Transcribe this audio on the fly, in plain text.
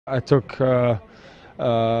I took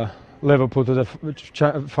Liverpool to the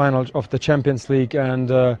final of the Champions League, and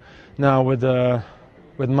now with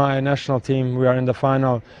my national team we are in the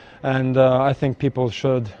final, and I think people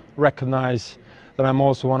should recognize that I'm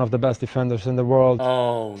also one of the best defenders in the world.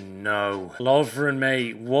 Oh no. Lovren,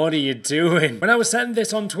 mate, what are you doing? When I was sending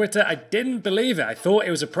this on Twitter, I didn't believe it. I thought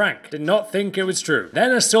it was a prank. Did not think it was true.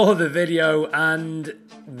 Then I saw the video and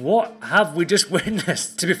what have we just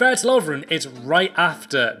witnessed? To be fair to Lovren, it's right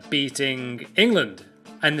after beating England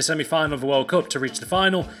in the semi-final of the World Cup to reach the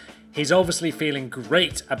final. He's obviously feeling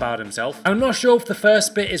great about himself. I'm not sure if the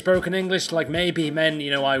first bit is broken English, like maybe he meant,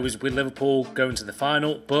 you know, I was with Liverpool going to the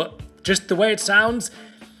final, but just the way it sounds,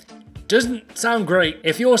 doesn't sound great.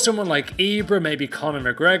 If you're someone like Ibra, maybe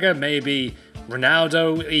Conor McGregor, maybe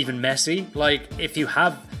Ronaldo, even Messi, like if you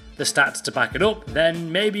have the stats to back it up,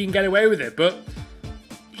 then maybe you can get away with it. But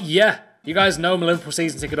yeah, you guys know I'm a Liverpool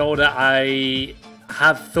season ticket holder. I've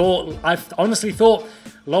honestly thought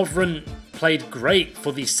Lovren played great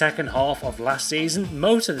for the second half of last season,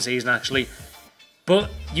 most of the season actually.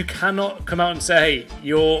 But you cannot come out and say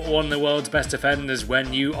you're one of the world's best defenders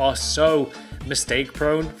when you are so mistake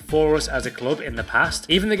prone for us as a club in the past.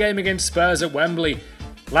 Even the game against Spurs at Wembley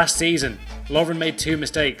last season, Lovren made 2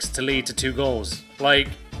 mistakes to lead to 2 goals. Like,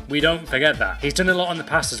 we don't forget that. He's done a lot in the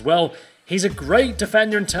past as well. He's a great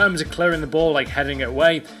defender in terms of clearing the ball, like heading it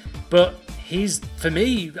away. But he's, for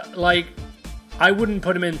me, like, I wouldn't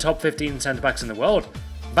put him in top 15 centre-backs in the world.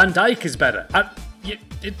 Van Dijk is better.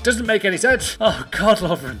 It doesn't make any sense. Oh God,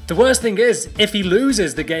 Lovren. The worst thing is, if he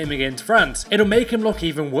loses the game against France, it'll make him look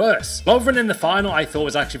even worse. Lovren in the final, I thought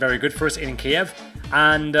was actually very good for us in Kiev.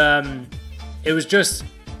 And it was just,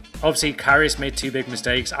 obviously, Karius made 2 big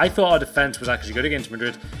mistakes. I thought our defence was actually good against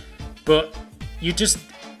Madrid. But you just,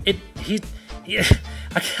 I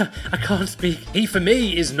can't speak. He, for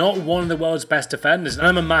me, is not one of the world's best defenders. And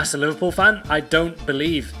I'm a massive Liverpool fan. I don't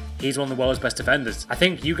believe he's one of the world's best defenders. I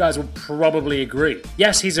think you guys will probably agree.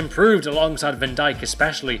 Yes, he's improved alongside Van Dijk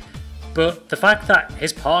especially, but the fact that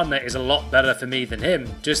his partner is a lot better for me than him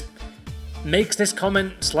just makes this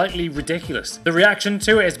comment slightly ridiculous. The reaction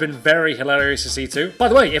to it has been very hilarious to see too. By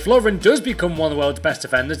the way, if Lovren does become one of the world's best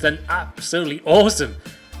defenders, then absolutely awesome.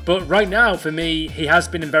 But right now, for me, he has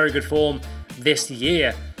been in very good form this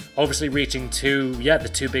year. Obviously reaching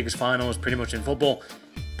the 2 biggest finals pretty much in football.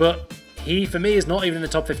 But he, for me, is not even in the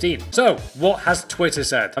top 15. So, what has Twitter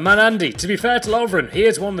said? A man Andy, to be fair to Lovren, he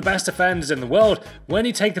is one of the best defenders in the world when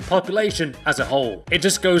you take the population as a whole. It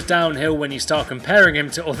just goes downhill when you start comparing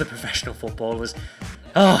him to other professional footballers.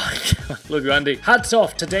 Oh, God, love you, Andy. Hats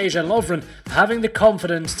off to DEJAN Lovren for having the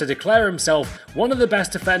confidence to declare himself one of the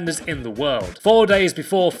best defenders in the world 4 days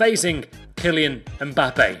before facing Kylian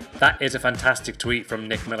Mbappe. That is a fantastic tweet from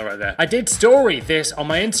Nick Miller right there. I did story this on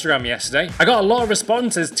my Instagram yesterday. I got a lot of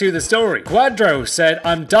responses to the story. Quadro said,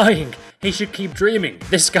 I'm dying. He should keep dreaming.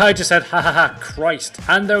 This guy just said, ha ha ha, Christ.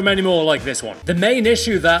 And there are many more like this one. The main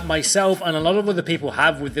issue that myself and a lot of other people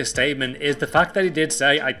have with this statement is the fact that he did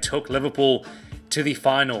say, I took Liverpool to the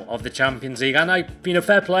final of the Champions League. And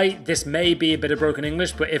fair play, this may be a bit of broken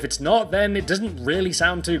English, but if it's not, then it doesn't really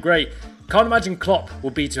sound too great. Can't imagine Klopp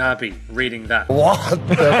will be too happy reading that. What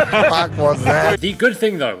the fuck was that? The good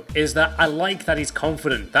thing though, is that I like that he's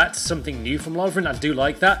confident. That's something new from Lovren, I do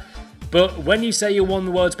like that. But when you say you're one of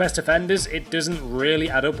the world's best defenders, it doesn't really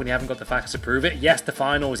add up when you haven't got the facts to prove it. Yes, the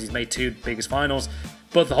finals, he's made 2 biggest finals,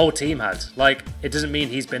 but the whole team has. Like, it doesn't mean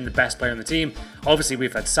he's been the best player on the team. Obviously,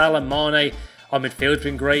 we've had Salah, Mane, our midfield's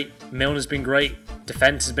been great, Milner's been great,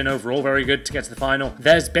 defence has been overall very good to get to the final.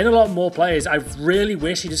 There's been a lot more players. I really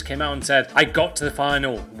wish he just came out and said, I got to the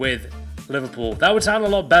final with Liverpool. That would sound a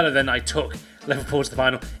lot better than I took Liverpool to the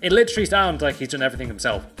final. It literally sounds like he's done everything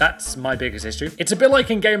himself. That's my biggest issue. It's a bit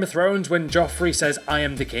like in Game of Thrones when Joffrey says, I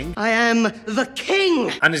am the king. I am the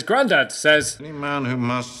king! And his granddad says, any man who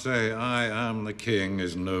must say, I am the king,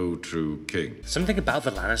 is no true king. Something about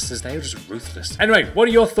the Lannisters, they are just ruthless. Anyway, what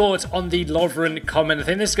are your thoughts on the Lovren comment? I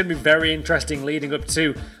think this is going to be very interesting leading up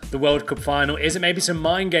to the World Cup final. Is it maybe some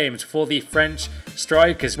mind games for the French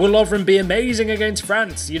strikers? Will Lovren be amazing against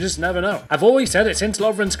France? You just never know. I've always said it, since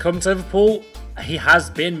Lovren's come to Liverpool, he has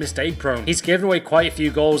been mistake prone. He's given away quite a few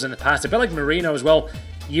goals in the past, a bit like Marino as well.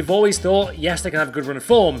 You've always thought, yes, they can have a good run of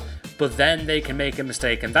form, but then they can make a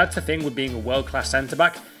mistake. And that's the thing with being a world-class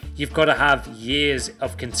centre-back. You've got to have years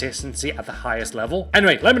of consistency at the highest level.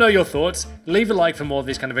 Anyway, let me know your thoughts. Leave a like for more of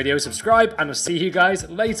these kind of videos. Subscribe, and I'll see you guys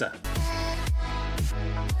later.